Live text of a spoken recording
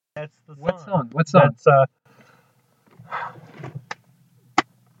That's the song. What song? What song? That's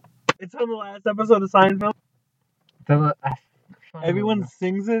it's on the last episode of Seinfeld. Everyone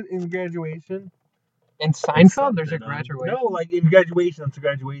sings it in graduation. In Seinfeld, there's a graduation. No, like in graduation, it's a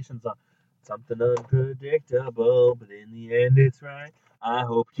graduation song. Something unpredictable, but in the end, it's right. I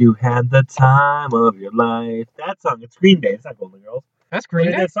hope you had the time of your life. That song, it's Green Day. It's not Golden Girls. That's Green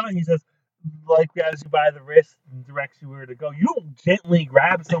Day. In that song, he says, like, grabs you by the wrist and directs you where to go. You don't gently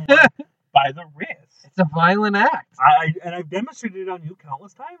grab someone by the wrist. It's a violent act. I've demonstrated it on you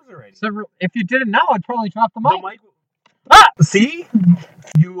countless times already. So if you did it now, I'd probably drop the mic. See?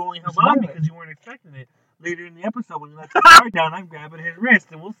 You only held on because you weren't expecting it. Later in the episode, when you let the guard down, I'm grabbing his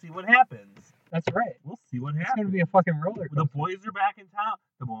wrist, and we'll see what happens. That's right. We'll see what happens. It's going to be a fucking roller coaster. The boys are back in town.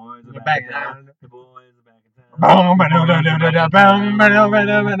 The boys are back in town. The boys are back in town.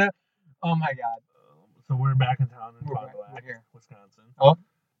 Oh my God. So we're back in town in Fond du Lac, Wisconsin. Oh.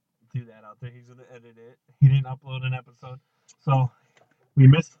 Do that out there. He's going to edit it. He didn't upload an episode. So we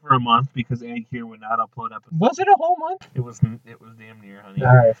missed for a month because Egg here would not upload episodes. Was it a whole month? It was damn near, honey.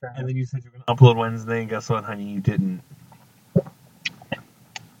 All right, fair and then you said you were going to upload Wednesday, and guess what, honey? You didn't.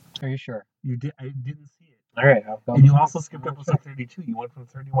 Are you sure? You did. I didn't see it. All right. And you also skipped episode 32. You went from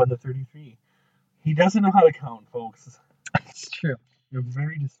 31 to 33. He doesn't know how to count, folks. It's true. You're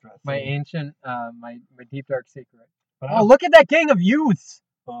very distressed. My ancient, my deep dark secret. But look at that gang of youths.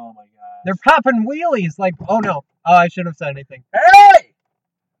 Oh my God. They're popping wheelies like, oh no. Oh, I shouldn't have said anything. Hey!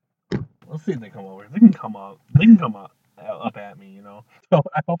 Let's see if they come over. They can come up. Up at me, you know. So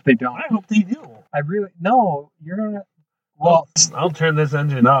I hope they don't. I hope they do. No, you're gonna. Well, I'll turn this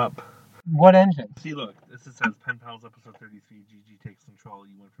engine up. What engine? See, look. This says Pen Pals episode 33. Gigi takes control.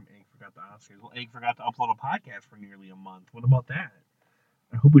 You went from Egg forgot the Oscars. Well, Egg forgot to upload a podcast for nearly a month. What about that?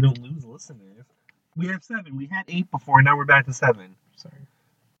 I hope we don't lose listeners. We have 7. We had 8 before. Now we're back to 7. Sorry,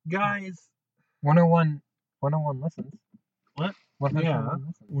 guys. 101 listens. What? 101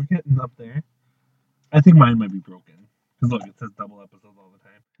 listens. We're getting up there. I think mine might be broken. Because look, it says double episodes all the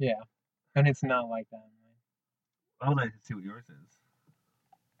time. Yeah, and it's not like that. I would like to see what yours is.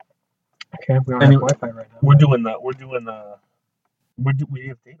 Okay, we don't have Wi-Fi right now. We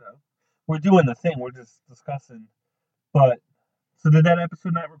have data. We're doing the thing. We're just discussing. But so did that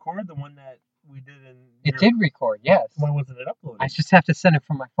episode not record? The one that we did in. It did record, yes. Why wasn't it uploaded? I just have to send it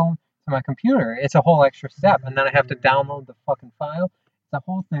from my phone to my computer. It's a whole extra step, and then I have to download the fucking file. It's a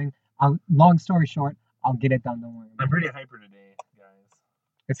whole thing. Long story short, I'll get it done. Don't worry. I'm pretty hyper today, guys.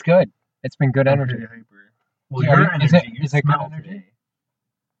 It's good. It's been good energy. Pretty hyper. Well, your energy. Is it good energy? Today.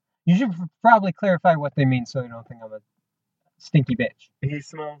 You should probably clarify what they mean so you don't think I'm a stinky bitch. He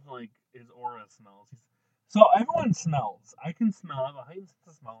smells like his aura smells. So everyone smells. I can smell. I have a heightened sense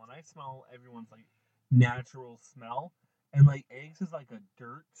of smell, and I smell everyone's like natural smell. And like Eggs is like a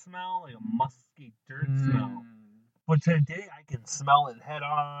dirt smell, like a musky dirt smell. But today I can smell it head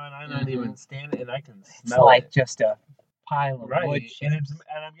on. I'm not even standing, and I can smell it's like just a pile of wood chips.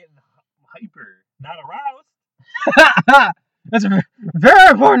 And I'm getting hyper, not aroused. That's a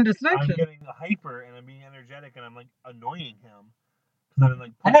very important distinction. I'm getting hyper, and I'm being energetic, and I'm like annoying him because I'm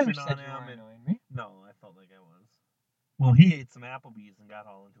like pushing on him. Annoying me. No, I felt like I was. Well, he ate some Applebee's and got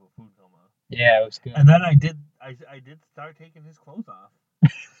all into a food coma. Yeah, it was good. And then I did start taking his clothes off.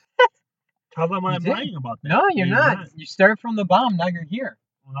 Tell them I'm lying about that. No, you're not. You started from the bottom, now you're here.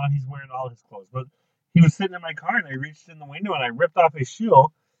 Well, now he's wearing all his clothes. But he was sitting in my car, and I reached in the window, and I ripped off his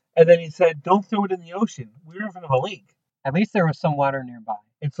shoe. And then he said, don't throw it in the ocean. We were in front of a lake. At least there was some water nearby.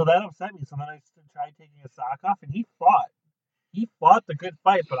 And so that upset me. So then I tried taking his sock off, and he fought. He fought the good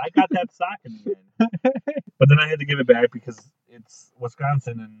fight, but I got that sock in the end. But then I had to give it back because it's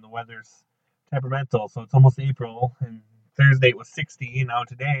Wisconsin, and the weather's temperamental. So it's almost April, and Thursday it was 60. Now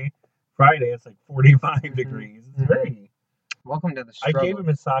today, Friday, it's like 45 degrees. It's very... Welcome to the struggle. I gave him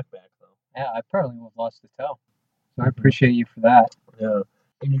his sock back, though. Yeah, I probably would have lost the toe. So I appreciate you for that. Yeah.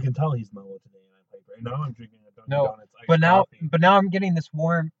 And you can tell he's mellow today, and I'm hyper. And now I'm drinking a Dunkin' Donuts iced coffee. But now I'm getting this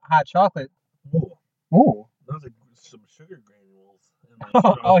warm hot chocolate. Ooh. Ooh. Those are some sugar granules. In my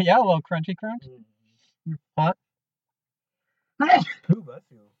oh yeah, a little crunchy crunch. Hot. Ooh, bless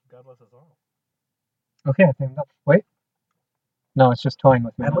you. God bless us all. Okay, I think that's... Wait. No, it's just toying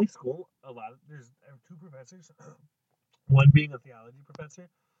with me. At my school, there's 2 professors. One being a theology professor,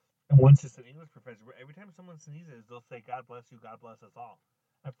 and one's just an English professor. Where every time someone sneezes, they'll say, God bless you, God bless us all.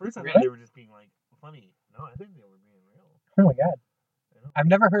 At first, I thought they were just being, like, funny. No, I think they were being real. Oh, my God. I've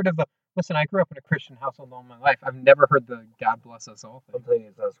never heard of the... Listen, I grew up in a Christian household all my life. I've never heard the God bless us all thing. I'm telling you,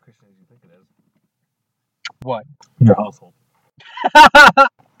 it's not as Christian as you think it is. What? Your household.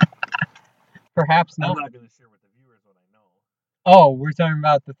 Perhaps not. I'm not going to share with the viewers what I know. Oh, we're talking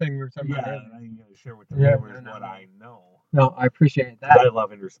about the thing we were talking about Yeah, earlier. and I ain't gonna share with the Yeah, viewers no. what I know. No, I appreciate 'Cause that. I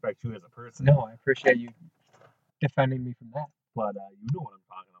love and respect you as a person. No, I appreciate you defending me from that. But you know what I'm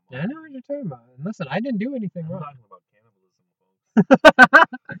talking about. I know what you're talking about. And listen, I didn't do anything I'm wrong. talking about cannibalism,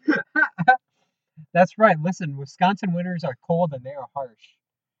 folks. That's right. Listen, Wisconsin winters are cold and they are harsh.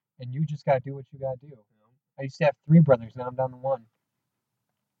 And you just gotta do what you gotta do. I used to have 3 brothers, now I'm down to 1.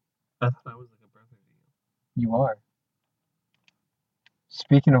 I thought I was like a brother to you. You are.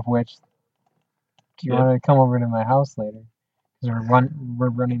 Speaking of which, do you Yeah. want to come over to my house later? Because we're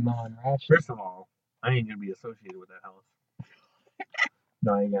running low on rations. First of all, I ain't gonna be associated with that house.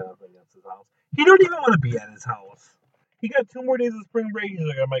 No, I ain't got nothing against his house. He don't even want to be at his house. He got 2 more days of spring break. He's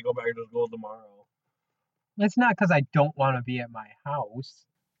like, I might go back to school tomorrow. It's not because I don't want to be at my house.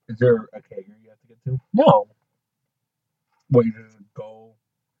 Is there a kegger you have to get to? No. What, you just go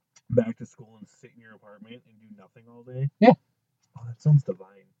back to school and sit in your apartment and do nothing all day? Yeah. Oh, that sounds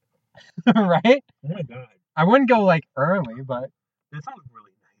divine. Right? Oh my god. I wouldn't go like early, but That sounds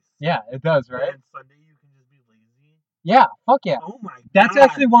really nice. yeah, it does, right? And Sunday you can just be lazy. Yeah, fuck yeah. Oh my god. That's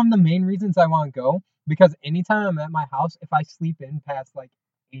actually one of the main reasons I want to go, because anytime I'm at my house, if I sleep in past like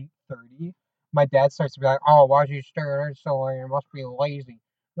 8:30, my dad starts to be like, "Oh, why'd you stay there so late? You must be lazy."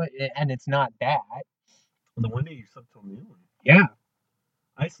 And it's not that. The one day you slept till noon. Yeah.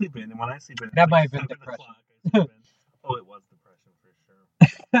 I sleep in, and when I sleep in, it's That might like have been 7 depression. o'clock. I sleep in. Oh, it was depression for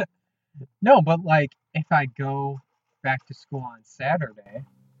sure. No, but like if I go back to school on Saturday,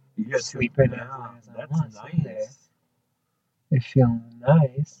 You got sleep in as yeah, late as I that's want nice. Sunday. It's feeling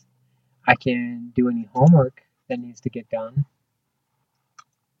nice. I can do any homework that needs to get done.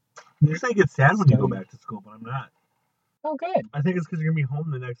 You're saying it's sad when you go back to school, but I'm not. Oh, good. I think it's because you're gonna be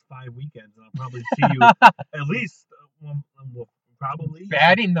home the next 5 weekends, and I'll probably see you at least, well, probably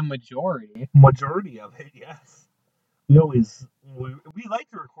Batting the majority. majority of it. Yes, we like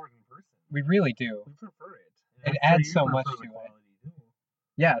to record in person. We really do. We prefer it. It I'm sure adds you so prefer much the to it. quality, too.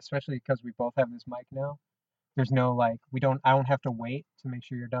 Yeah, especially because we both have this mic now. There's no like I don't have to wait to make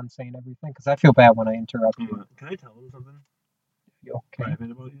sure you're done saying everything, because I feel bad when I interrupt you. Can I tell them something Okay. private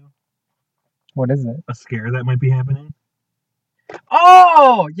about you? What is it? A scare that might be happening.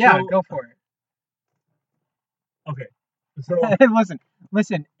 Oh yeah, So- go for it. Okay, so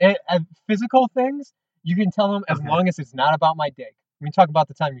listen. Physical things you can tell them as Okay. long as it's not about my dick. We can talk about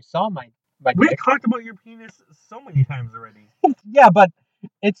the time you saw my we dick. talked about your penis so many times already. Yeah, but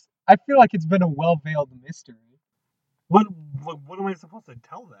I feel like it's been a well-veiled mystery. What am I supposed to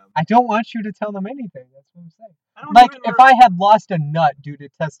tell them? I don't want you to tell them anything. That's what I'm saying. I don't Like, even if I had lost a nut due to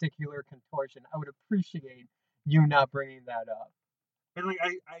testicular contortion, I would appreciate you not bringing that up. and like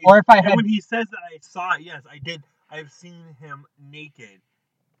Or if I and had, when he says that I saw it, yes, I did. I've seen him naked.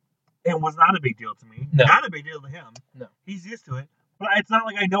 It was not a big deal to me. No. Not a big deal to him. No. He's used to it. But it's not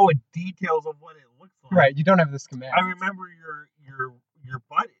like I know what details of what it looks like. right, you don't have the schematic. I remember your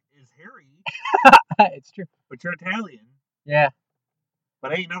butt is hairy, It's true. but you're Italian. Yeah.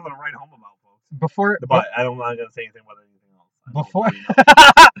 But ain't nothing to write home about, folks. Before, The butt. I'm not gonna say anything about anything else. I don't before,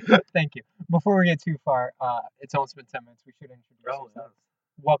 really know. thank you. Before we get too far, it's almost been 10 minutes. We should introduce Oh, ourselves.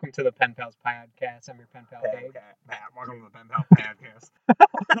 Welcome to the Pen Pals Podcast. I'm your pen pal, Dave. Welcome to the Pen Pal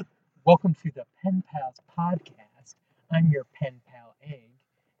Podcast. Welcome to the Pen Pals Podcast. I'm your pen pal, Egg.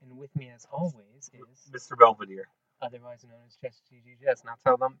 And with me, as always, is Mr. Belvedere. otherwise known as Chester TGGS. Now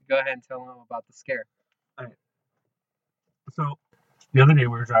tell them, go ahead and tell them about the scare. So, the other day we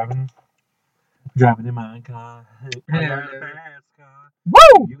were driving in my car. I got a fast car.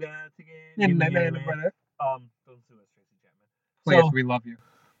 Woo! You got to get And in then, there, brother. man. Don't sue us, Tracy Chapman. Please, So, we love you.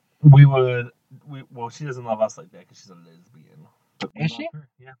 well, she doesn't love us like that because she's a lesbian. But we Is love she? her,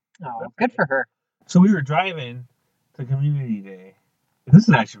 yeah. Oh, That's good right. for her. So we were driving to Community Day. This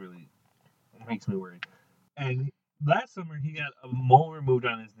is actually really makes me worried. And last summer he got a mole removed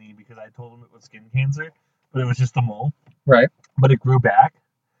on his knee because I told him it was skin cancer, but it was just a mole. Right. But it grew back.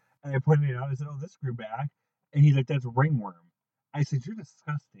 And I pointed it out. I said, "Oh, this grew back." And he's like, "That's ringworm." I said, "You're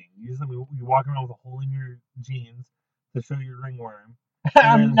disgusting. You walk around with a hole in your jeans to show your ringworm."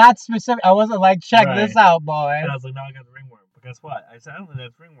 I'm then- not specific. I wasn't like, check this Right. out, boy. And I was like, "No, I got the ringworm." But guess what? I said, "I don't think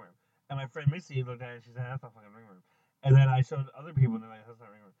that's ringworm." And my friend Missy looked at it. She said, "That's not fucking ringworm." And then I showed other people, and they're like, "That's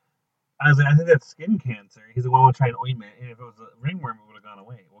not ringworm." I was like, "I think that's skin cancer." He's like, "Well, I'm gonna try an ointment, and if it was a ringworm, it would have gone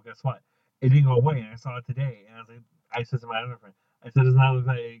away." Well, guess what? It didn't go away, and I saw it today. And I was like, I said to my other friend, I said, "Doesn't that look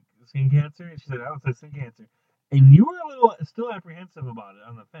like skin cancer?" And she said, "That looks like skin cancer." And you were a little still apprehensive about it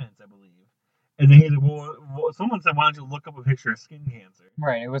on the fence, I believe. And then he's like, well, someone said, "Why don't you look up a picture of skin cancer?"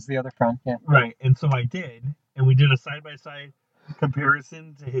 Right, it was the other friend. Yeah. Right, and so I did, and we did a side-by-side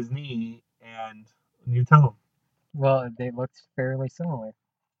comparison to his knee, and you tell him. Well, they looked fairly similar.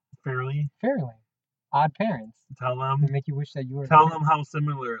 Fairly. Fairly. Odd parents. Tell They them. make you wish that you were Tell them how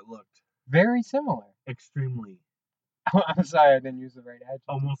similar it looked. very similar. Extremely. I'm sorry, I didn't use the right adjective.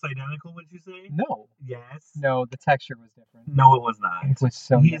 Almost identical, would you say? No. Yes. No, the texture was different. No, it was not. It was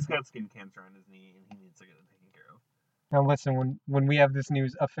so He's different. got skin cancer on his knee, and he needs to get it taken care of. Now listen, when we have this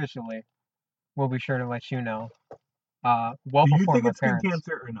news officially, we'll be sure to let you know. Well Do you before think my it's skin parents.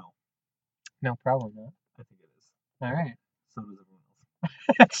 cancer or no? No, probably not. I think it is. All right. So does everyone else.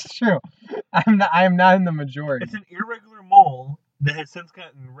 That's true. I am not in the majority. It's an irregular mole that has since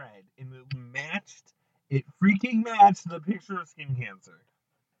gotten red, and it freaking matched the picture of skin cancer.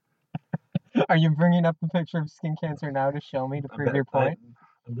 Are you bringing up the picture of skin cancer now to show me to prove your point?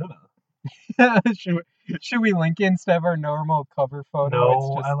 I'm gonna. should we link it instead of our normal cover photo? No,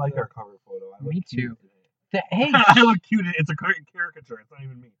 It's just I like our cover photo. I Me look cute too. today. Hey, I look cute. It's a caricature. It's not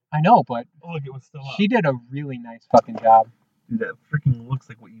even me. I know, but Oh, look, it was still up. she did a really nice fucking job. Dude, that freaking looks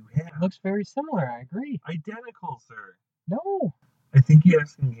like what you have. It looks very similar. I agree. Identical, sir. No, I think you have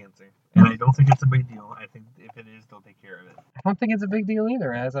skin cancer, and I don't think it's a big deal. I think if it is, they'll take care of it. I don't think it's a big deal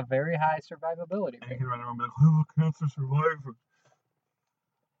either. It has a very high survivability And you rate. can run around and be like, "I'm a cancer survivor."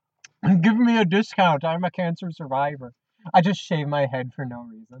 Give me a discount. I'm a cancer survivor. I just shaved my head for no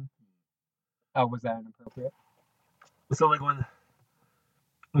reason. Oh, was that inappropriate? So, like, when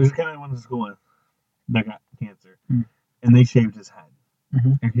there's a guy I went to school with that got cancer, Hmm. and they shaved his head,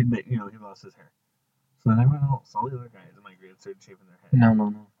 Mhm. and he lost his hair. So then everyone else, all the other guys in my grade, started shaving their head.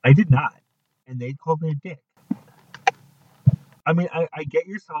 No. I did not, and they called me a dick. I mean, I get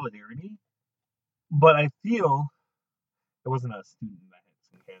your solidarity, but I feel it wasn't a student that had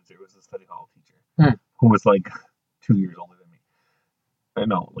skin cancer; it was a study hall teacher who was like 2 years older than me.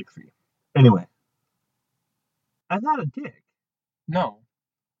 No, like 3. Anyway, I'm not a dick. No.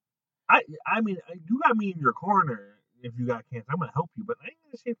 I mean, you got me in your corner. If you got cancer, I'm gonna help you, but I ain't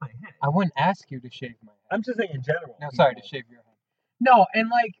gonna shave my head. I wouldn't ask you to shave my head. I'm just saying in general. No, sorry, to shave your head. No, and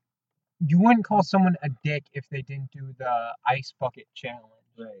like, you wouldn't call someone a dick if they didn't do the ice bucket challenge.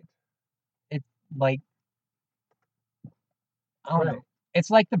 Right. It's like, I don't Right. know. It's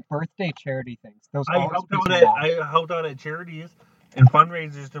like the birthday charity things. Those I always helped piss out me at off. charities and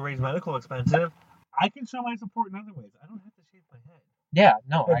fundraisers to raise medical expenses. I can show my support in other ways. I don't have to shave my head. Yeah,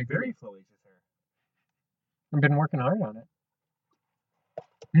 no, I I have agree. very fallacious hair. I've been working hard on it.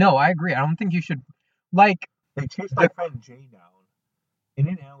 No, I agree. I don't think you should, like, They chased my friend Jay down in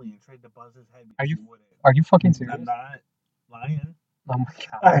an alley and tried to buzz his head because Are you- he wouldn't. are you fucking serious? I'm not lying. Oh my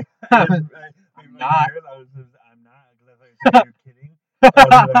god. I'm not. I'm not, because I thought you said you're kidding. I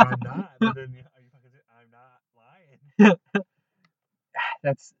was like, I'm not, but then are you fucking serious? I'm not lying.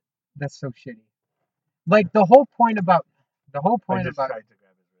 That's so shitty. Like, the whole point about I just tried to grab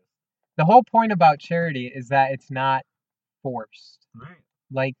his wrist. the whole point about charity is that it's not forced. Right.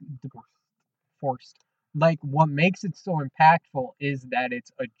 Like, forced. Like, what makes it so impactful is that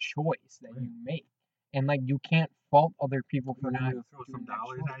it's a choice that you make. And, like, you can't fault other people for not throw some doing that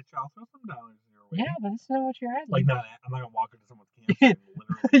dollars choice. at you. I'll throw some dollars your way. Yeah, but that's not what you're at. Like, I'm not gonna walk into someone's camp and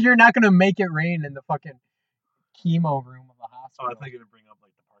literally. You're not gonna make it rain in the fucking chemo room of a Oh, I hospital. thought you were gonna bring up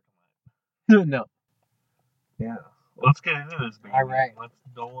like the parking lot. No. Yeah. Let's get into this, baby. All right. Let's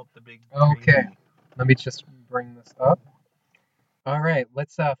dole up the big. Okay. gravy. Let me just bring this up. All right,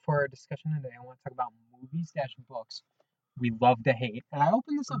 let's for our discussion today, I want to talk about movies-books we love to hate. And I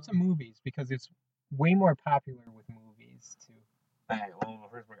opened this up to movies because it's way more popular with movies too. Alright, well, the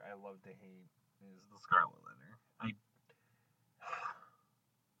first book I love to hate is The Scarlet Letter.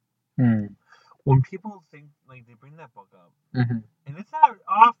 When people think, like, they bring that book up, Mm-hmm. and it's not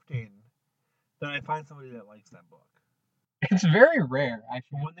often that I find somebody that likes that book. It's very rare, I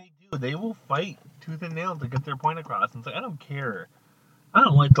But feel. when they do, they will fight tooth and nail to get their point across. And it's like, I don't care. I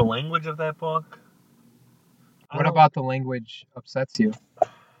don't like the language of that book. What about the language upsets you?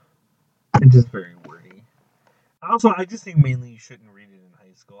 It's just very wordy. Also, I just think mainly you shouldn't read it in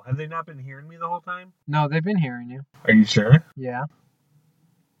high school. Have they not been hearing me the whole time? No, they've been hearing you. Are you sure? Yeah.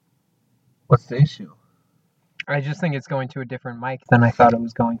 What's the issue? I just think it's going to a different mic than I thought it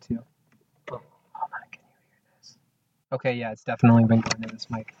was going to. Hold on, can you hear this? Okay, yeah, it's definitely been going to this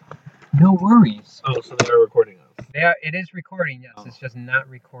mic. No worries. Oh, so they are recording us. It is recording, yes. It's just not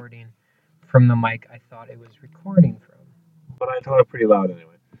recording from the mic I thought it was recording from. But I talk pretty loud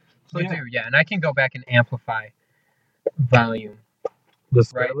anyway. So You do, yeah, and I can go back and amplify volume. The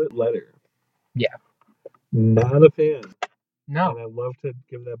Scarlet Letter. Yeah. Not a fan. No. And I love to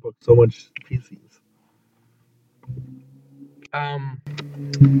give that book so much feces.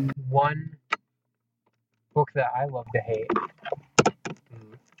 One book that I love to hate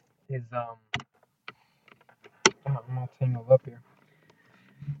is Oh, I'm all tangled up here.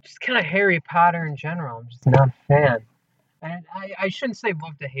 Just kind of Harry Potter in general. I'm just not a fan. And I shouldn't say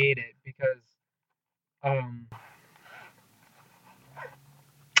love to hate it because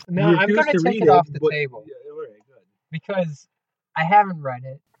no, You I'm refuse gonna to take read it off the but- table Yeah, all right, good. because I haven't read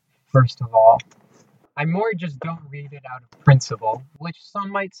it. First of all, I more just don't read it out of principle, which some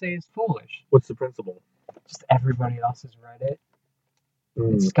might say is foolish. What's the principle? Just everybody else has read it.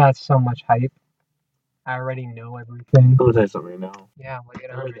 Mm. It's got so much hype. I already know everything. I'm gonna tell you something right now. Yeah, lay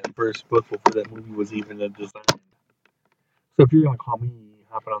it I on read me. that first book before that movie was even designed. So if you're gonna call me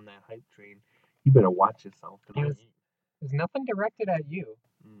hopping on that hype train, you better watch yourself. There's nothing directed at you.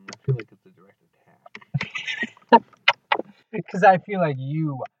 I feel like it's a direct attack. Because I feel like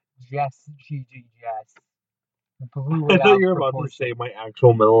you, Jess, blew I it thought out you were about to proportion. say my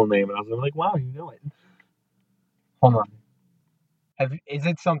actual middle name, and I was like, wow, you know it. Hold on. Is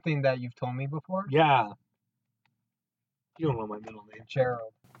it something that you've told me before? Yeah. You don't know my middle name.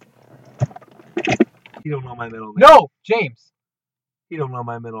 Gerald. You don't know my middle name. No, James. You don't know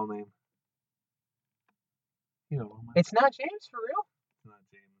my middle name. You don't know my It's not James for real. It's not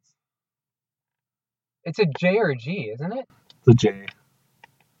James. It's a J or a G, isn't it? It's a J.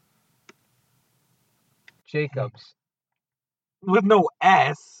 Jacobs. With no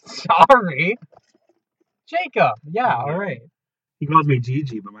S. Sorry. Jacob. Yeah, Okay. all right. He calls me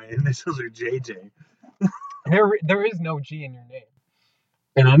Gigi, but my initials are JJ. There is no G in your name.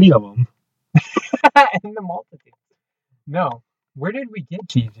 In any of them. In the multitude. No. Where did we get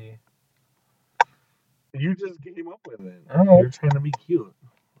Gigi? You just came up with it. Alright. You're trying to be cute.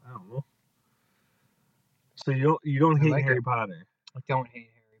 I don't know. So you don't I hate like Harry it. Potter. I don't hate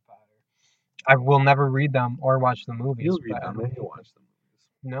Harry Potter. I will never read them or watch the movies. You'll read but I them don't and hate you'll watch the movies.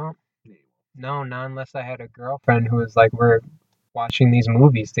 No. Yeah, you No, not unless I had a girlfriend who was like, we're watching these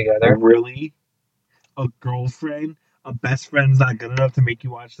movies will. together. Really? A girlfriend? A best friend's not good enough to make you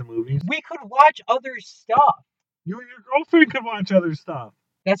watch the movies? We could watch other stuff. You and your girlfriend could watch other stuff.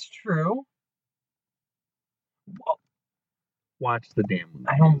 That's true. Watch the damn movie.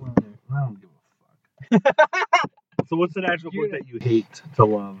 I don't want to. I don't give a fuck. So what's an actual book that you hate to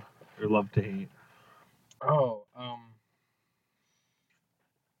love? Or love to hate? Oh,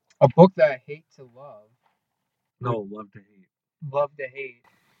 a book that I hate to love. No, love to hate. Love to hate.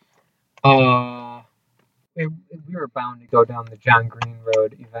 We were bound to go down the John Green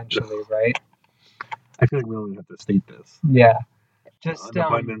road eventually, right? I feel like we only have to state this. Yeah. Just An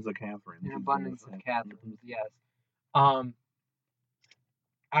abundance of Catherine. An abundance of Catherine, yes.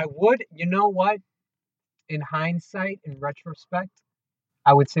 I would, you know what? In hindsight, in retrospect,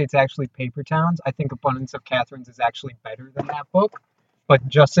 I would say it's actually Paper Towns. I think Abundance of Catherine's is actually better than that book. But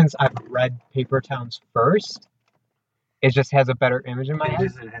just since I've read Paper Towns first, it just has a better image in my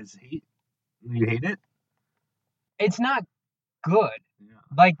head. It has hate. You hate it? It's not good. Yeah.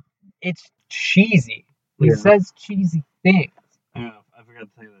 Like, it's cheesy. He Yeah. says cheesy things. Yeah, I forgot to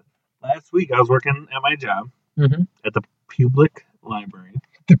tell you that. Last week I was working at my job Mm-hmm. at the Public Library.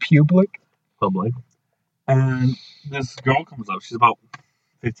 The Public. And this girl comes up. She's about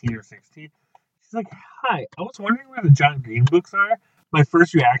 15 or 16. She's like, hi, I was wondering where the John Green books are. My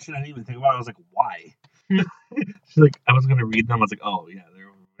first reaction, I didn't even think about it. I was like, why? She's like, I was going to read them. I was like, oh, yeah, they're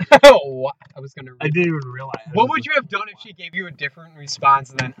over there. Oh, I was going to read I didn't even realize. What would you have done if she gave you a different response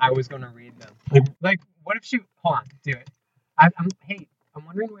than I was going to read them? Like, what if she... Hold on, do it. I'm I'm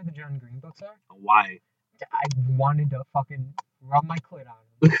wondering where the John Green books are. Why? I wanted to fucking rub my clit on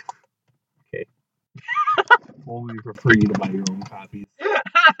them. Okay. Well, we prefer you to buy your own copies.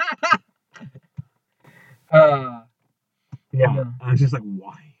 Yeah. No. I was just like,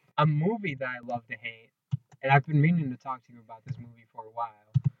 why? A movie that I love to hate, and I've been meaning to talk to you about this movie for a while,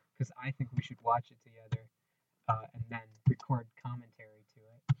 because I think we should watch it together, and then record commentary to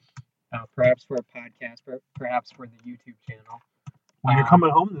it. Perhaps for a podcast, perhaps for the YouTube channel. Well, you're coming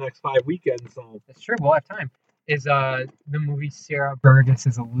home the next 5 weekends, so. That's true, we'll have time. Is the movie Sarah Burgess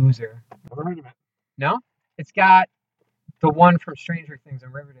is a Loser. Never heard of it. No? It's got the one from Stranger Things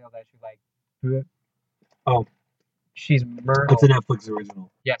and Riverdale that you like. Oh. She's Myrtle. It's a Netflix original.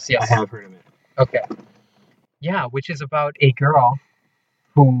 Yes. I have heard of it. Okay. Yeah, which is about a girl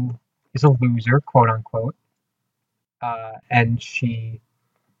who is a loser, quote unquote. And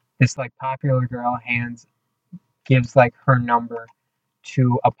this like popular girl gives like her number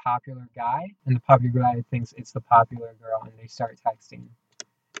to a popular guy, and the popular guy thinks it's the popular girl, and they start texting.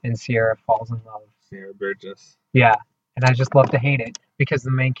 And Sierra falls in love. Sarah Burgess. Yeah. And I just love to hate it because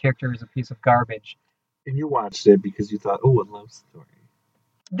the main character is a piece of garbage. And you watched it because you thought, oh, a love story.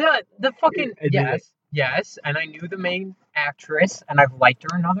 The fucking yes, and I knew the main actress, and I've liked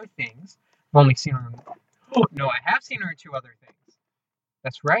her in other things. I've only seen her in Oh, no, I have seen her in 2 other things.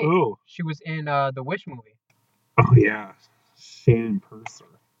 That's right. Oh. She was in the Wish movie. Oh, yeah. Shannon Purser.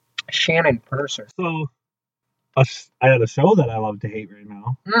 Shannon Purser. So, I had a show that I love to hate right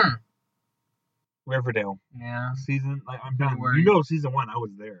now. Riverdale. Yeah. Season, like, I'm done. Where You know, season 1, I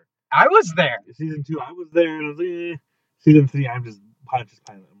was there. I was there. Season 2, I was there, and I was like, eh. Season 3, I'm just Pontius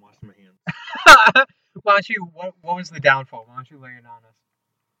Pilate. I'm washing my hands. Why don't you? What was the downfall? Why don't you lay it on us?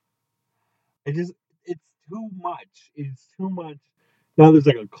 It's too much. It's too much. Now there's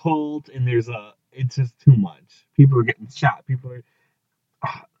like a cult, and it's just too much. People are getting shot. People are.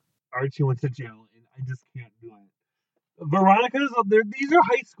 Archie went to jail, and I just can't do it. Veronica's. These are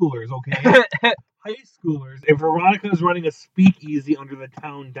high schoolers, okay? High schoolers, and Veronica's running a speakeasy under the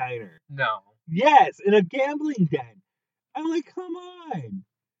town diner. No. Yes, in a gambling den. I'm like, come on.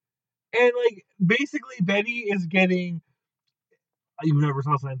 And like, basically, Betty is getting. You never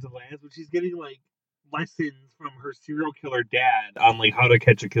saw Signs of the Lambs, but she's getting like lessons from her serial killer dad on like how to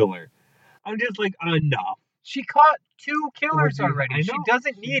catch a killer. I'm just like, enough. She caught 2 killers Oh, dude, already. I She know.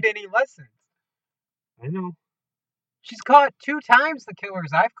 doesn't need any lessons. I know. She's caught 2 times the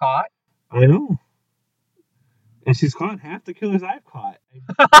killers I've caught. I know. And she's caught half the killers I've caught.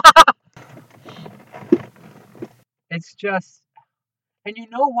 It's just, and you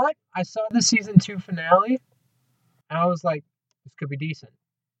know what? I saw the season 2 finale, and I was like, this could be decent.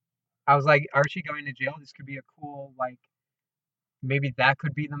 I was like, Archie going to jail, this could be a cool, like, maybe that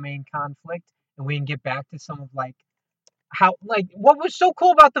could be the main conflict, and we can get back to some of, like, how, like, what was so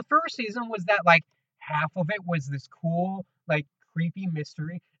cool about the first season was that, like, half of it was this cool, like, creepy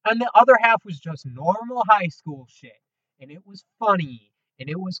mystery, and the other half was just normal high school shit, and it was funny, and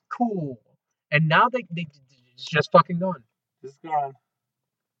it was cool, and now it's just fucking gone. It's gone.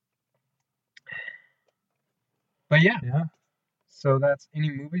 But yeah. Yeah. So that's any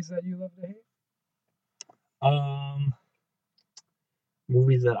movies that you love to hate?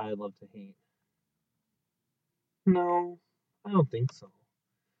 Movies that I love to hate. No, I don't think so.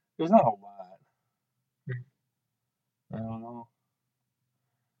 There's not a lot. I don't know.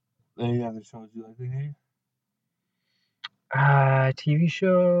 Any other shows you like to hate? TV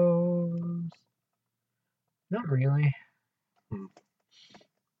shows. Not really. Hmm.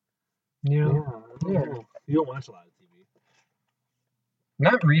 You know, Yeah. You don't watch a lot of TV.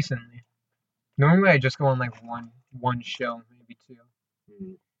 not recently. Normally I just go on like one show, maybe 2.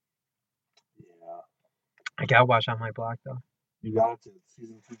 Yeah. I gotta watch On My Block though. You got to.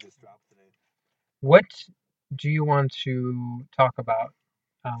 Season 2 just dropped today. What do you want to talk about?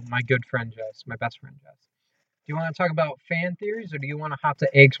 My good friend Jess, my best friend Jess. Do you want to talk about fan theories, or do you want to hop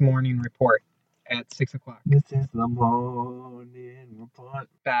to Egg's morning report at 6 o'clock? This is the morning report.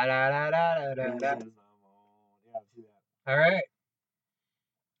 Da-da-da-da-da-da. Yeah, I see that. All right.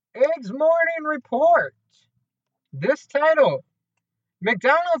 Egg's morning report. This title: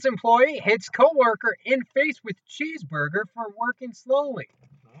 McDonald's employee hits coworker in face with cheeseburger for working slowly.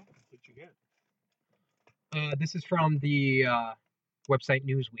 Well, that's what you get. This is from the website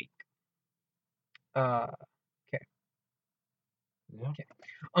Newsweek. Okay. Yeah. Okay.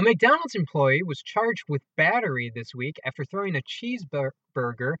 A McDonald's employee was charged with battery this week after throwing a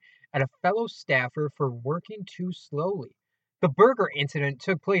cheeseburger at a fellow staffer for working too slowly. The burger incident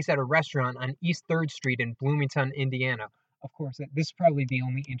took place at a restaurant on East 3rd Street in Bloomington, Indiana. Of course, this is probably the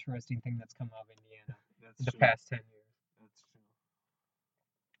only interesting thing that's come out of Indiana in the past 10 years. That's true.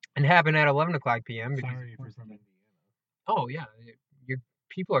 And happened at 11 o'clock p.m. Sorry if you're from Indiana. Oh, yeah. Your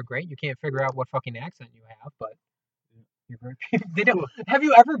people are great. You can't figure out what fucking accent you have, but you're great people. They don't. Have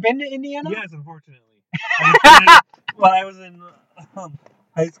you ever been to Indiana? Yes, unfortunately. When I was in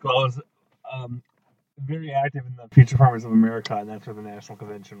high school, I was very active in the Future Farmers of America, and that's where the national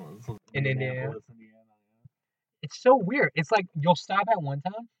convention was. In Indiana. Indianapolis, Indiana. It's so weird. It's like you'll stop at one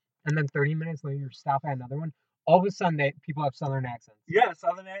town, and then 30 minutes later, you stop at another one. All of a sudden, people have southern accents. Yeah,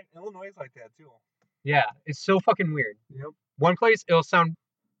 Illinois is like that too. Yeah, it's so fucking weird. Yep. One place it'll sound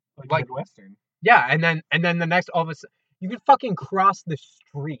like Midwestern. Yeah, and then the next, all of a sudden, you can fucking cross the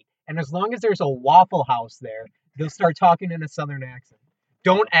street, and as long as there's a Waffle House there, they'll start talking in a southern accent.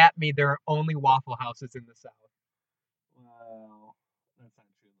 Don't at me. There are only Waffle Houses in the South. Well, that's not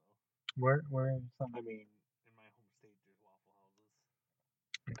true though. Where in some? I mean, in my home state, there's Waffle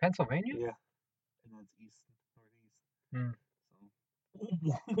Houses. In Pennsylvania? Yeah, and that's northeast. So.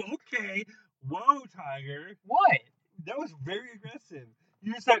 Okay. Whoa, Tiger. What? That was very aggressive.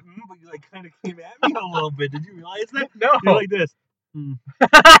 You said, but you like kind of came at me a little bit. Did you realize that? No. You're like this. No,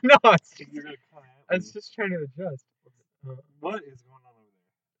 it's just, You're gonna come at me. I was just trying to adjust. What is going on over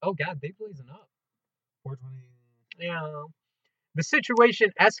there? Oh God, they blazing up. 420. Yeah. The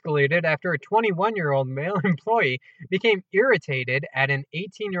situation escalated after a 21-year-old male employee became irritated at an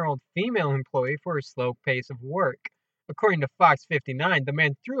 18-year-old female employee for her slow pace of work. According to Fox 59, the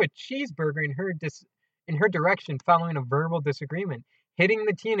man threw a cheeseburger in her direction following a verbal disagreement, hitting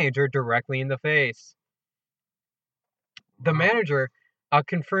the teenager directly in the face. The manager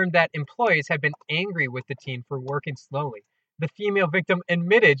confirmed that employees had been angry with the teen for working slowly. The female victim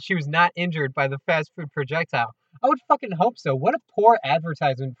admitted she was not injured by the fast food projectile. I would fucking hope so. What a poor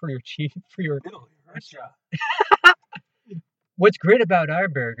advertisement for your cheese. It'll hurt ya. What's great about our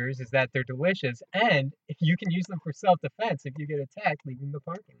burgers is that they're delicious, and if you can use them for self-defense if you get attacked leaving the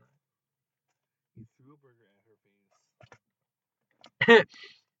parking lot. He threw a burger at her face.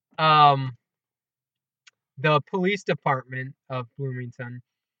 The police department of Bloomington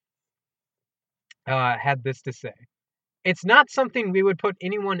had this to say. It's not something we would put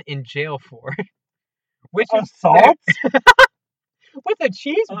anyone in jail for. Which assault? With a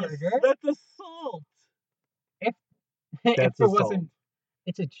cheeseburger? That's assault. If That's it assault. wasn't,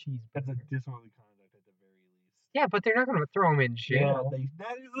 it's a cheeseburger. That's a disorderly conduct at the very least. Yeah, but they're not going to throw him in jail. Yeah,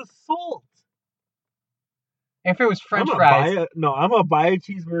 that is assault. If it was French fries. I'm going to buy a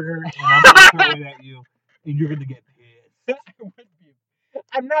cheeseburger and I'm going to throw it at you and you're going to get pissed.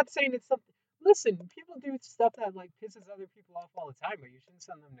 I'm not saying it's something. Listen, people do stuff that like pisses other people off all the time, but you shouldn't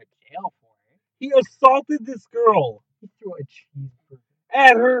send them to jail for it. He assaulted this girl. He threw a cheeseburger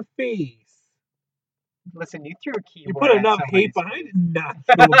at her face. Listen, you threw a keyboard. You put enough hate behind it, not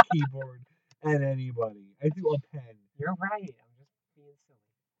throw a keyboard at anybody. I threw a pen. You're right. I'm just being silly.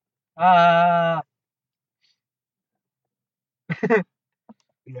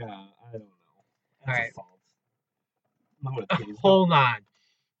 Yeah, I don't know. That's all right. Assault. Hold on.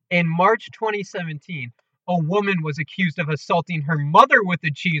 In March 2017, a woman was accused of assaulting her mother with a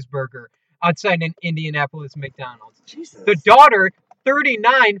cheeseburger outside an Indianapolis McDonald's. Jesus. The daughter,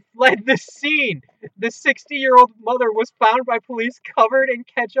 39, fled the scene. The 60-year-old mother was found by police covered in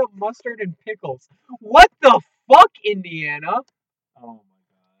ketchup, mustard, and pickles. What the fuck, Indiana? Oh my god.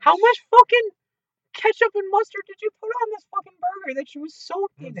 How much fucking ketchup and mustard did you put on this fucking burger that she was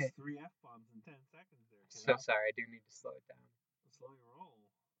soaked in it? 3 F-bombs in 10 seconds there, kid. So sorry, I do need to slow it down. Slow your roll.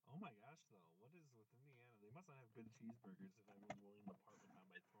 Oh my gosh, though. What is with Indiana? They must not have good cheeseburgers if everyone's willing to part with them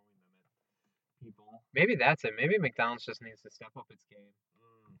by throwing them at people. Maybe that's it. Maybe McDonald's just needs to step up its game.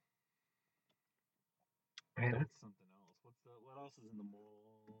 That's something else. What else is in the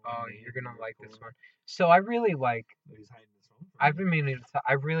mall? Oh, you're gonna like this one. So I really like. He's hiding this one. I've been meaning to.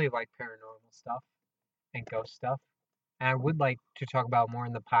 I really like paranormal stuff and ghost stuff, and I would like to talk about more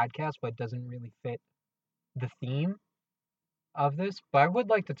in the podcast, but it doesn't really fit the theme of this. But I would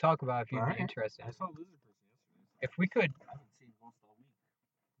like to talk about if you'd be interested. I saw a lizard person yesterday. If we could. I haven't seen ghosts all week.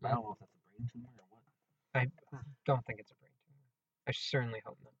 I don't know if that's a brain tumor or what. I don't think it's a brain tumor. I certainly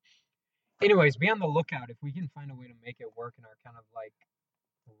hope not. Anyways, be on the lookout if we can find a way to make it work in our kind of like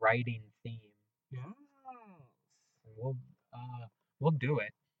writing theme. Yeah. We'll do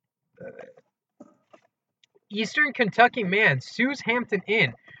it. Eastern Kentucky man sues Hampton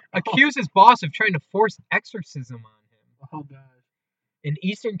Inn, accuses boss of trying to force exorcism on him. Oh gosh. In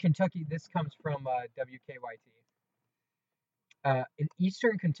Eastern Kentucky, this comes from WKYT. An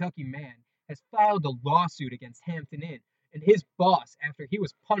Eastern Kentucky man has filed a lawsuit against Hampton Inn and his boss after he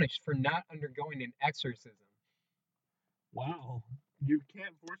was punished for not undergoing an exorcism. Wow. You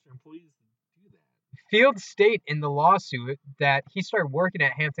can't force your employees to do that. Fields state in the lawsuit that he started working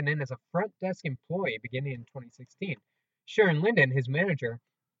at Hampton Inn as a front desk employee beginning in 2016. Sharon Linden, his manager,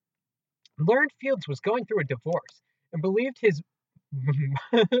 learned Fields was going through a divorce and believed his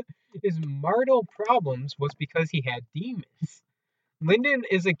marital problems was because he had demons. Linden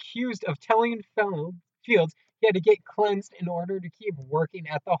is accused of telling Fields he had to get cleansed in order to keep working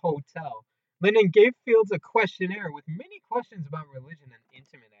at the hotel. Linden gave Fields a questionnaire with many questions about religion and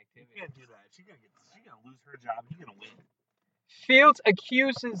intimate activity. You can't do that. She's gonna lose her job. He's gonna win. Fields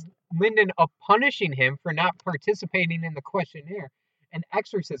accuses Linden of punishing him for not participating in the questionnaire and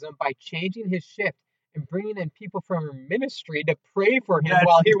exorcism by changing his shift and bringing in people from her ministry to pray for him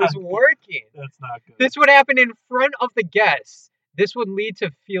while he was working. That's not good. This would happen in front of the guests. This would lead to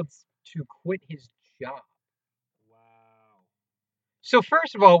Fields to quit his job. Wow. So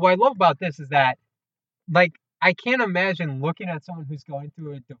first of all, what I love about this is that, like, I can't imagine looking at someone who's going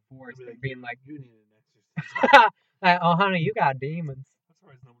through a divorce and being like, you need an exorcism. oh, honey, you got demons. I'm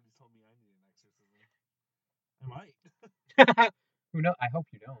surprised nobody's told me I need an exorcism. I might. Who knows? I hope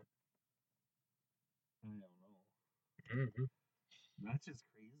you don't. I don't know. Mm-hmm. That's just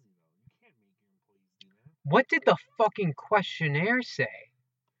crazy, though. You can't make your employees do that. What did the fucking questionnaire say?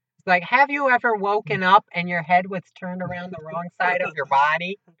 It's like, have you ever woken up and your head was turned around the wrong side of your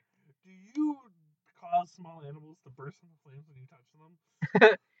body? Do you cause small animals to burst into flames when you touch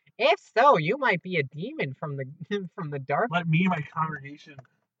them? If so, you might be a demon from the dark. Let me and my congregation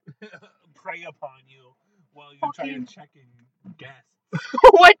prey upon you while you try to check in guests.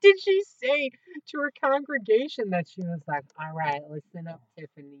 What did she say to her congregation that she was like, all right, listen up,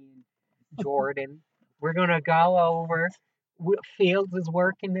 Tiffany and Jordan. We're going to go over. Fields is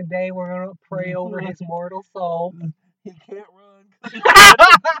working today. We're going to pray over his mortal soul. He can't run.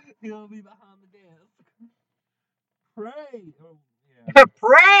 He'll be behind the desk. Pray. Oh, yeah.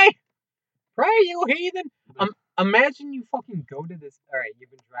 Pray, you heathen. Imagine you fucking go to this. All right, you've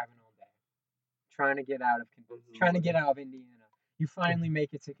been driving all day, trying to get out of Indiana. You finally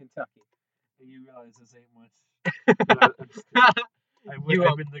make it to Kentucky. And you realize this ain't much. I've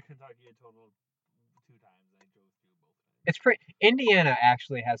been to Kentucky a total of 2 times. I drove through both times. It's pretty. Indiana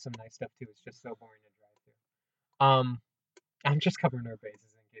actually has some nice stuff too. It's just so boring to drive through. I'm just covering our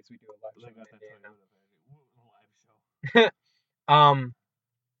bases in case we do a live show in Indiana.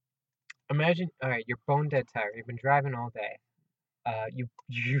 Imagine, all right, you're bone dead tired. You've been driving all day. You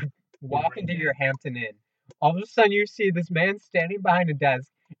walk into your Hampton Inn. All of a sudden, you see this man standing behind a desk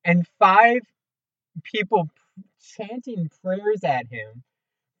and 5 people chanting prayers at him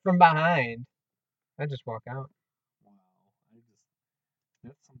from behind. I just walk out. Wow,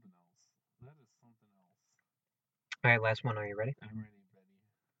 that's something else. That is something else. All right, last one. Are you ready? I'm ready.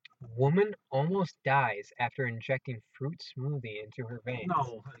 Woman almost dies after injecting fruit smoothie into her veins.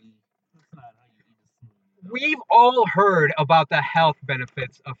 No, honey. That's not how you eat a smoothie. We've all heard about the health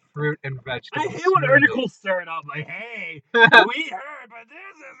benefits of fruit and vegetables. I hate when articles start out like, hey, we heard, but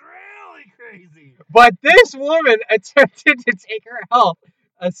this is really crazy. But this woman attempted to take her health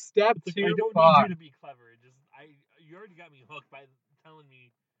a step too far. I don't need you to be clever. You already got me hooked by telling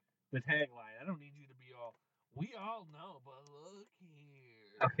me the tagline. I don't need you to be all, we all know, but look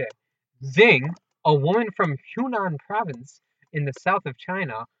here. Okay. Zing, a woman from Hunan province in the south of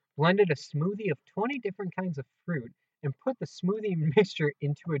China, blended a smoothie of 20 different kinds of fruit and put the smoothie mixture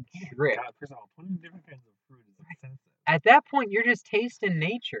into a drip. God, first of all, 20 different kinds of fruit is expensive. At that point, you're just tasting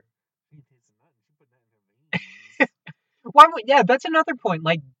nature. Why would, yeah, that's another point.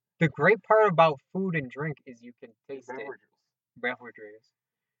 Like, the great part about food and drink is you can taste it. Beverages.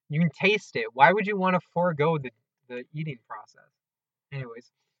 You can taste it. Why would you want to forego the eating process?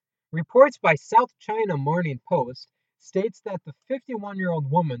 Anyways, reports by South China Morning Post states that the 51-year-old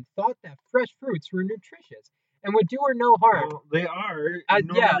woman thought that fresh fruits were nutritious and would do her no harm. Well, they are.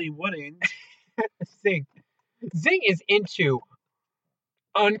 Normally wouldn't. Zing is into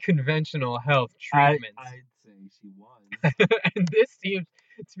unconventional health treatments. I'd say she was. And this seems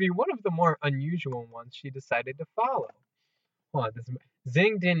to be one of the more unusual ones she decided to follow.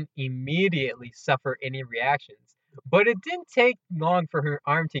 Zing didn't immediately suffer any reactions, but it didn't take long for her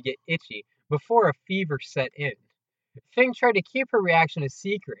arm to get itchy before a fever set in. Feng tried to keep her reaction a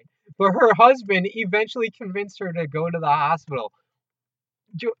secret, but her husband eventually convinced her to go to the hospital.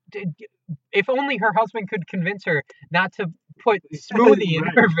 If only her husband could convince her not to put smoothie in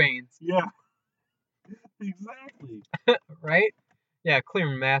her veins. Yeah, exactly. Right? Yeah, clear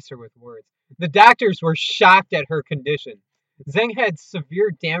master with words. The doctors were shocked at her condition. Zeng had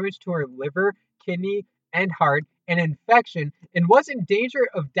severe damage to her liver, kidney, and heart, an infection, and was in danger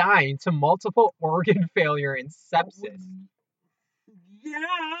of dying to multiple organ failure and sepsis. Yeah.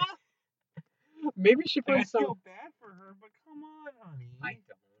 Maybe she put some. I feel bad for her, but come on, honey. I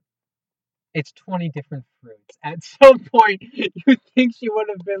don't. It's 20 different fruits. At some point, you think she would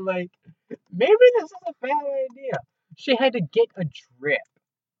have been like, maybe this is a bad idea. She had to get a drip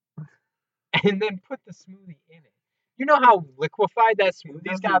and then put the smoothie in it. You know how liquefied that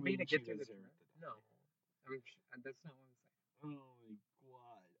smoothie's got to be to get through the drip? No. That's not what I'm saying.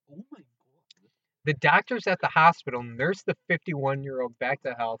 Oh my god. The doctors at the hospital nursed the 51-year-old back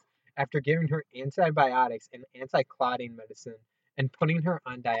to health after giving her antibiotics and anti-clotting medicine and putting her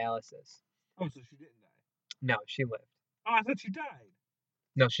on dialysis. Oh, so she didn't die? No, she lived. Oh, I thought she died.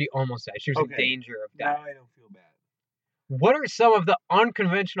 No, she almost died. She was in danger of dying. Now I don't feel bad. What are some of the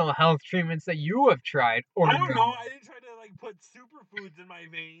unconventional health treatments that you have tried? I don't know. I didn't try to put superfoods in my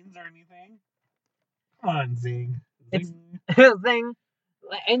veins or anything. Come on, Zing. Zing.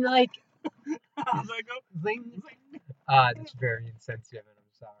 And How's that go? Zing. That's very insensitive, and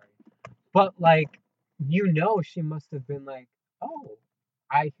I'm sorry. But she must have been like, oh,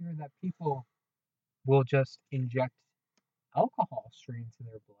 I hear that people will just inject alcohol straight into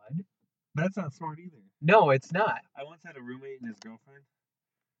their blood. That's not smart either. No, it's not. I once had a roommate and his girlfriend.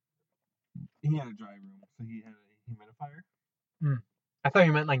 He had a dry room, so he had a humidifier. I thought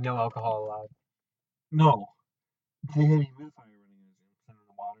you meant like no alcohol allowed. No. They had a humidifier running in his room, sending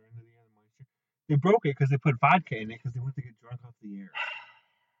the water into the air, the moisture. They broke it because they put vodka in it because they wanted to get drunk off the air.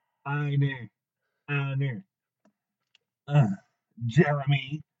 I know.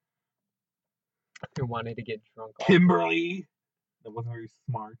 Jeremy. Who wanted to get drunk off. Kimberly. That wasn't very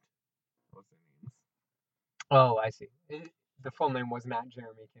smart. What's their names? Oh, I see. The full name was not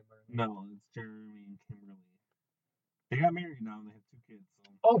Jeremy Kimberly. No, it's Jeremy and Kimberly. They got married now and they have 2 kids. So,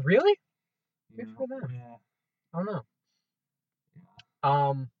 Oh, really? you Good know, for them. Yeah. Oh no.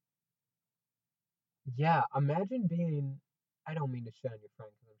 Yeah. Yeah. Imagine being. I don't mean to shit on your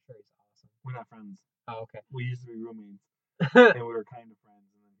friend because I'm sure he's awesome. We're not friends. Oh, okay. We used to be roommates. And we were kind of friends,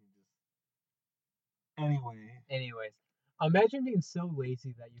 and then he just. Anyway. Anyways, imagine being so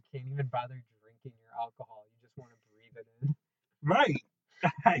lazy that you can't even bother drinking your alcohol. You just want to breathe it in. Right.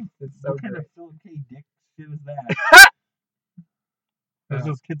 It's so what kind great. of Philip K. Dick shit is that? There's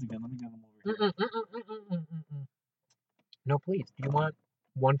those kids again. Let me get them over here. No, please. Do you want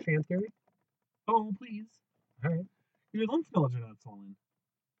one fan theory? Oh, please. All right. Your lymph nodes are not swollen.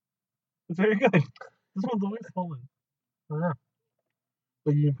 That's very good. This one's always swollen. I don't know.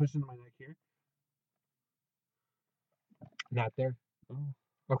 Like you can push into my neck here. Not there. Oh.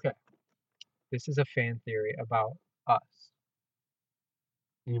 Okay. This is a fan theory about Us,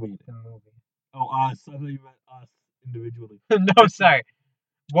 You made it. the movie. Oh, us. I thought you meant us individually. No, sorry.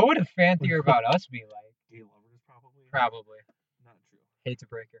 What would a fan theory about Us be like? Gay lovers, probably. Probably. Not true. Hate to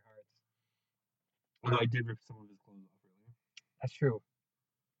break your hearts. Although I did rip some of his clothes off earlier. That's true.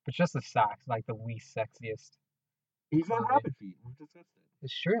 But just the socks, like the least sexiest. He's got rabbit feet. We've discussed it.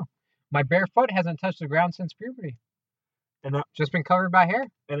 It's true. My bare foot hasn't touched the ground since puberty. And just been covered by hair.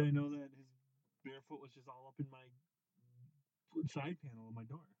 And I know that his bare foot was just all up in my side panel of my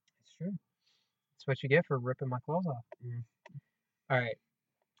door. It's true. That's what you get for ripping my clothes off. Mm. All right.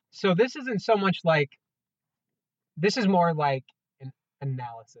 So this isn't so much like. This is more like an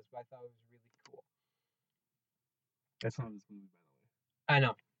analysis, but I thought it was really cool. That's not this movie, by the way. I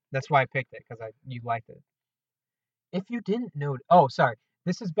know. That's why I picked it, because you liked it. If you didn't know... Oh, sorry.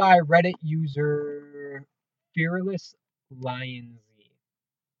 This is by Reddit user Fearless Lion Z.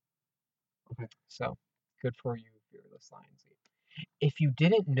 Okay. So, good for you, Fearless Lion Z. If you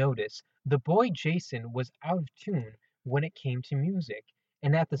didn't notice, the boy Jason was out of tune when it came to music,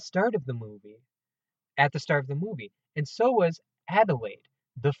 and at the start of the movie, and so was Adelaide,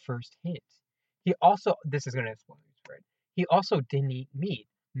 the first hint. He also, this is going to explain this, right? He also didn't eat meat,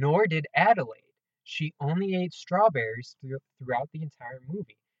 nor did Adelaide. She only ate strawberries throughout the entire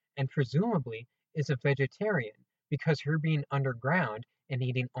movie, and presumably is a vegetarian because her being underground and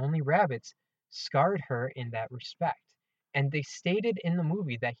eating only rabbits scarred her in that respect. And they stated in the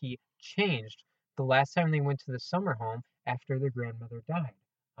movie that he changed the last time they went to the summer home after their grandmother died.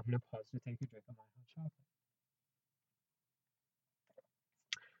 I'm going to pause to take a drink of my hot chocolate.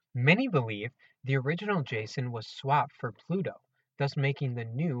 Many believe the original Jason was swapped for Pluto, thus making the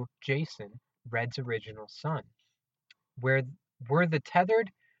new Jason Red's original son. Where the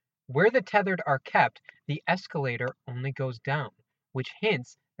tethered are kept, the escalator only goes down, which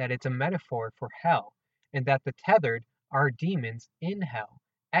hints that it's a metaphor for hell, and that the tethered are demons in hell,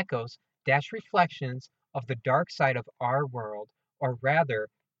 echoes dash reflections of the dark side of our world, or rather,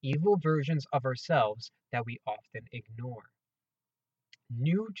 evil versions of ourselves that we often ignore.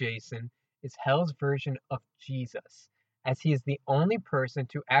 New Jason is Hell's version of Jesus, as he is the only person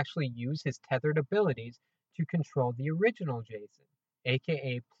to actually use his tethered abilities to control the original Jason,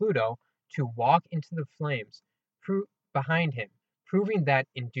 aka Pluto, to walk into the flames behind him, proving that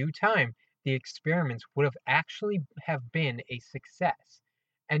in due time the experiments would have actually have been a success.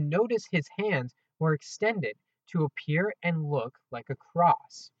 And notice his hands were extended to appear and look like a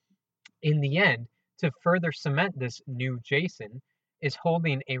cross. In the end, to further cement this new Jason, is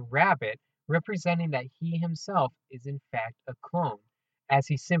holding a rabbit representing that he himself is in fact a clone. As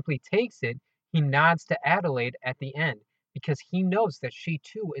he simply takes it, he nods to Adelaide at the end because he knows that she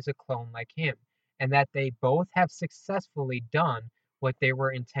too is a clone like him and that they both have successfully done what they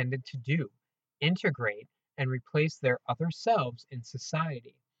were intended to do, integrate and replace their other selves in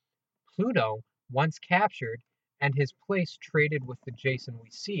society. Pluto, once captured and his place traded with the Jason we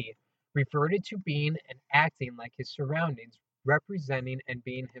see, reverted to being and acting like his surroundings, representing and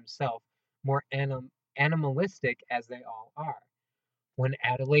being himself more animalistic as they all are. When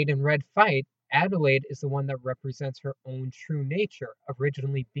Adelaide and Red fight, Adelaide is the one that represents her own true nature,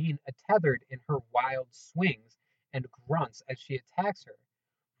 originally being tethered in her wild swings and grunts as she attacks her.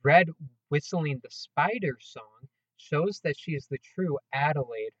 Red whistling the spider song shows that she is the true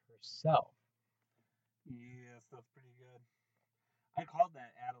Adelaide herself. Yes, that's pretty good. I called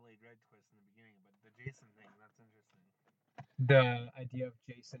that Adelaide Red twist in the beginning, but the Jason thing, that's interesting. The idea of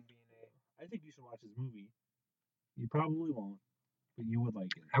Jason being I think you should watch his movie. You probably won't, but you would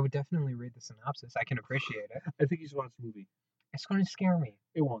like it. I would definitely read the synopsis. I can appreciate it. I think you should watch the movie. It's going to scare me.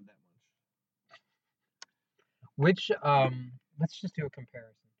 It won't that much. Which let's just do a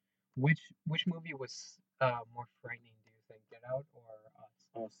comparison. Which movie was more frightening, do you think, Get Out or Us?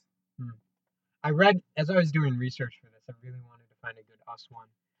 Us. I read, as I was doing research for this, I really wanted to find a good Us one.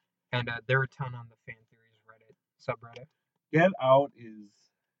 And there are a ton on the Fan Theories Reddit subreddit. Get Out is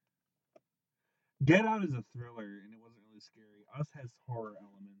a thriller, and it wasn't really scary. Us has horror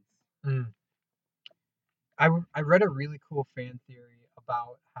elements. I read a really cool fan theory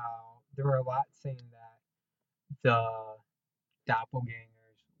about how there were a lot saying that the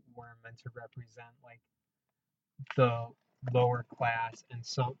doppelgangers were meant to represent like the lower class, and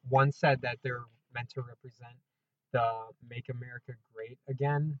one said that they're meant to represent the Make America Great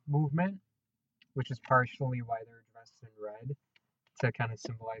Again movement, which is partially why they're dressed in red to kind of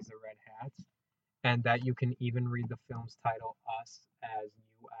symbolize the red hats, and that you can even read the film's title Us as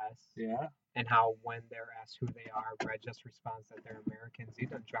US. Yeah. And how when they're asked who they are, Red just responds that they're Americans. You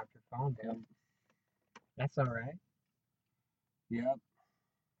done dropped your phone, dude. That's all right. Yep.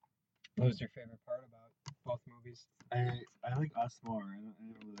 What was your favorite part about both movies? I like Us more. I didn't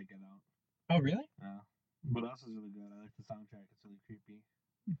really like Get Out. Oh, really? Yeah. But Us is really good. I like the soundtrack. It's really creepy.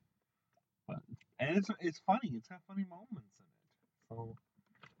 And it's funny. It's got funny moments in it. So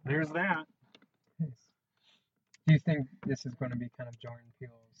there's that. Nice. Do you think this is going to be kind of Jordan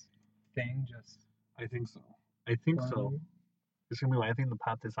Peele's thing? I think so. It's gonna be my thing to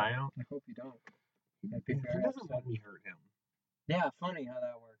pop this eye out. I hope you don't. He doesn't let me hurt him. Yeah, funny how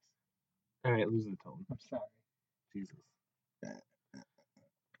that works. All right, lose the tone. I'm sorry. Jesus.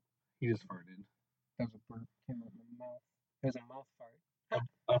 He just farted. That was a burp. Came out of my mouth. There's a mouth fart.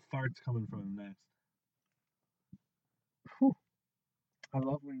 A fart's coming from him next. Whew. I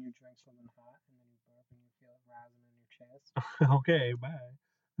love when you drink something hot and then you burp and you feel it rising in your chest. Okay, bye.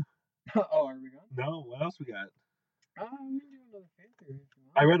 Oh, are we gone? No, what else we got? We can do another fan theory if you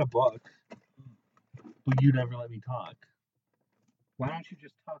want. I read a book, but you never let me talk. Why don't you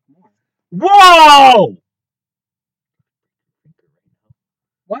just talk more? Whoa!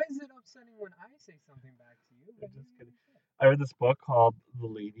 Why is it upsetting when I say something back to you? I'm just kidding. I read this book called The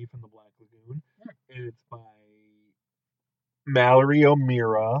Lady from the Black Lagoon, and it's by Mallory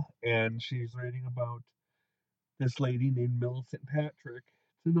O'Meara, and she's writing about this lady named Millicent Patrick.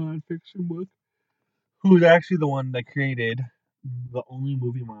 It's a nonfiction book. Who's actually the one that created the only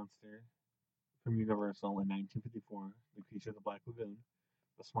movie monster from Universal in 1954, the creature of the Black Lagoon,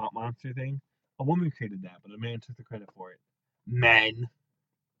 the swamp monster thing. A woman created that, but a man took the credit for it. Men.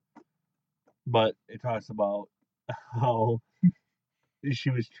 But it talks about how she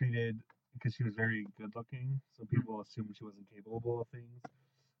was treated because she was very good looking, so people assumed she wasn't capable of things.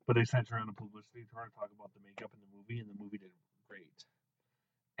 But they sent her on a publicity tour to talk about the makeup in the movie, and the movie did great.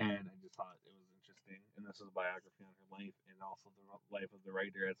 And I just thought it was interesting. And this is a biography on her life and also the life of the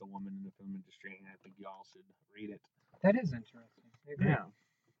writer as a woman in the film industry. And I think you all should read it. That is interesting. Yeah.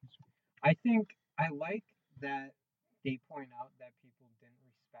 I think I like that they point out that people didn't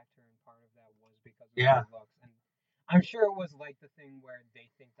respect her, and part of that was because of her looks. And I'm sure it was like the thing where they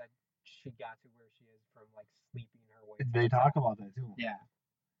think that she got to where she is from like sleeping her way. They talk about that too. Yeah.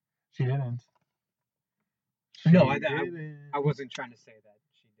 She didn't. No, I wasn't trying to say that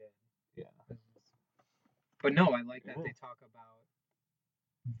she did. Yeah. But no, I like that they talk about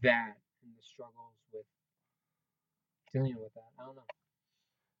that and the struggles with dealing with that. I don't know.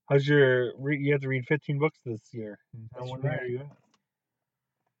 How's your? You have to read 15 books this year. That's what right. are you at?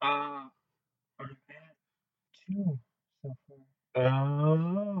 I'm at 2 so far.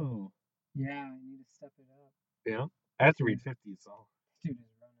 Oh. Yeah, I need to step it up. Yeah. I have to read 50, so. This dude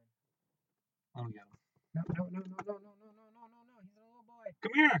is running. I'll get him. No. He's a little boy.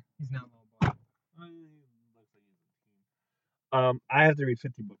 Come here. He's not a little boy. Looks like he's a teen. I have to read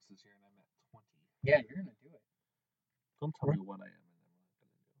 50 books this year, and I'm at 20. Yeah, you're gonna do it. Don't tell me what I am and I'm not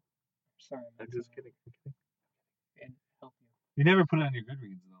gonna do. I'm sorry. I'm just kidding. And help you. You never put it on your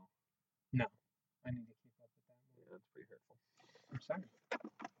Goodreads, though. No, I need to keep up with that. Yeah, that's pretty hurtful. I'm sorry.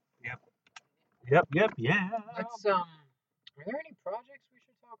 Yep. Let's Are there any projects we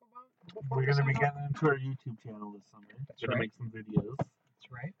should talk about? We're gonna be getting into our YouTube channel this summer. That's gonna right. make some videos. That's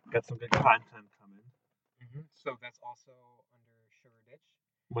right. Got some good content coming. So that's also under Sugar Ditch.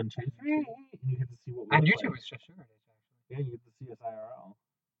 1, 2, 3. You get to see what we On look YouTube, like. it's just Sugar Ditch, actually. Yeah, you get to see us IRL.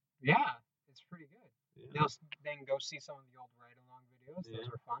 Yeah, it's pretty good. Yeah. Then go see some of the old ride-along videos. Those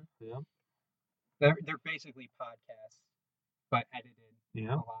are fun. Yeah. They're basically podcasts but edited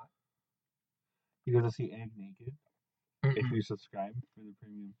Yeah. a lot. You get to see Egg naked if you subscribe for the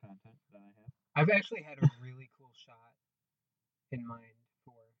premium content that I have. I've actually had a really cool shot in mind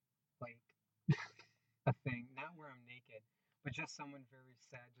for like a thing, not where I'm naked, but just someone very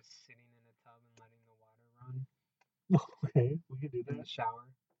sad, just sitting in a tub and letting the water run Okay, we can do in the that, shower.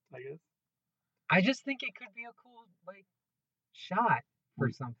 I guess. I just think it could be a cool like shot for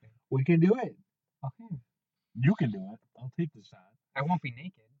something. We can do it. Okay. You can do it. I'll take the shot. I won't be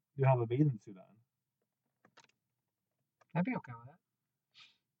naked. You have a bathing suit on. I'd be okay with that.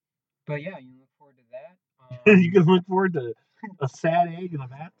 But yeah, you look forward to that. You can look forward to a sad egg in a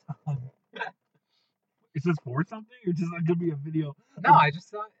bathtub. Is this for something, or just gonna be a video? No, I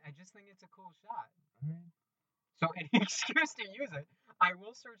just think it's a cool shot. So any excuse to use it, I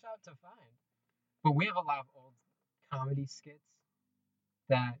will search out to find. But we have a lot of old comedy skits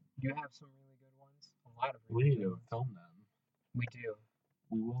that you have some really good ones. A lot of We really need good to ones. film them. We do.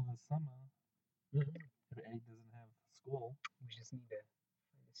 We will this summer. Mm-hmm. If Egg doesn't have school. We just need to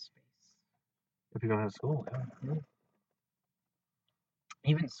find a space. If you don't have school, yeah.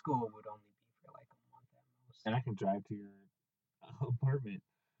 Even school would only be for like a month at most. And I can drive to your apartment.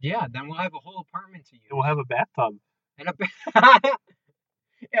 Yeah, then we'll have a whole apartment to use. And we'll have a bathtub. And a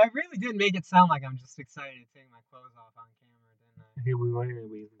yeah, I really did make it sound like I'm just excited to take my clothes off on camera, didn't I? Here we are in a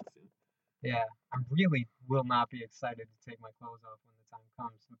bathing suit. Yeah, I really will not be excited to take my clothes off when the time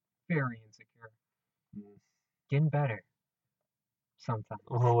comes. I'm very insecure. Getting better. Sometimes.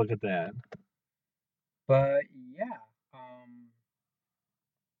 Oh, look at that. But yeah,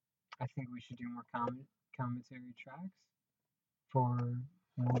 I think we should do more commentary tracks for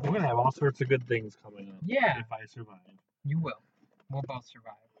movies. We're gonna have all sorts of good things coming up. Yeah. If I survive. You will. We'll both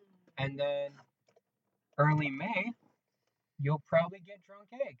survive. And then early May, you'll probably get Drunk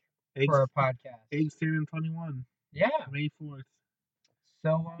Egg for a podcast. Egg's turning 21. Yeah. May 4th.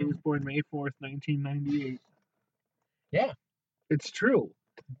 So he was born May 4th, 1998. Yeah. It's true.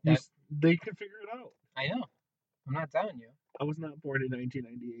 They can figure it out. I know. I'm not telling you. I was not born in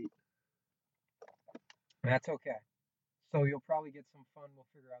 1998. That's okay. So you'll probably get some fun. We'll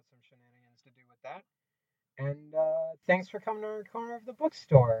figure out some shenanigans to do with that. And thanks for coming to our corner of the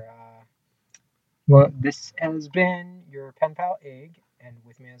bookstore. Well, this has been your pen pal Egg, and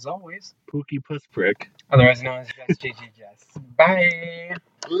with me as always, Pookie Puss Prick, otherwise known as Just GG Jess. Bye.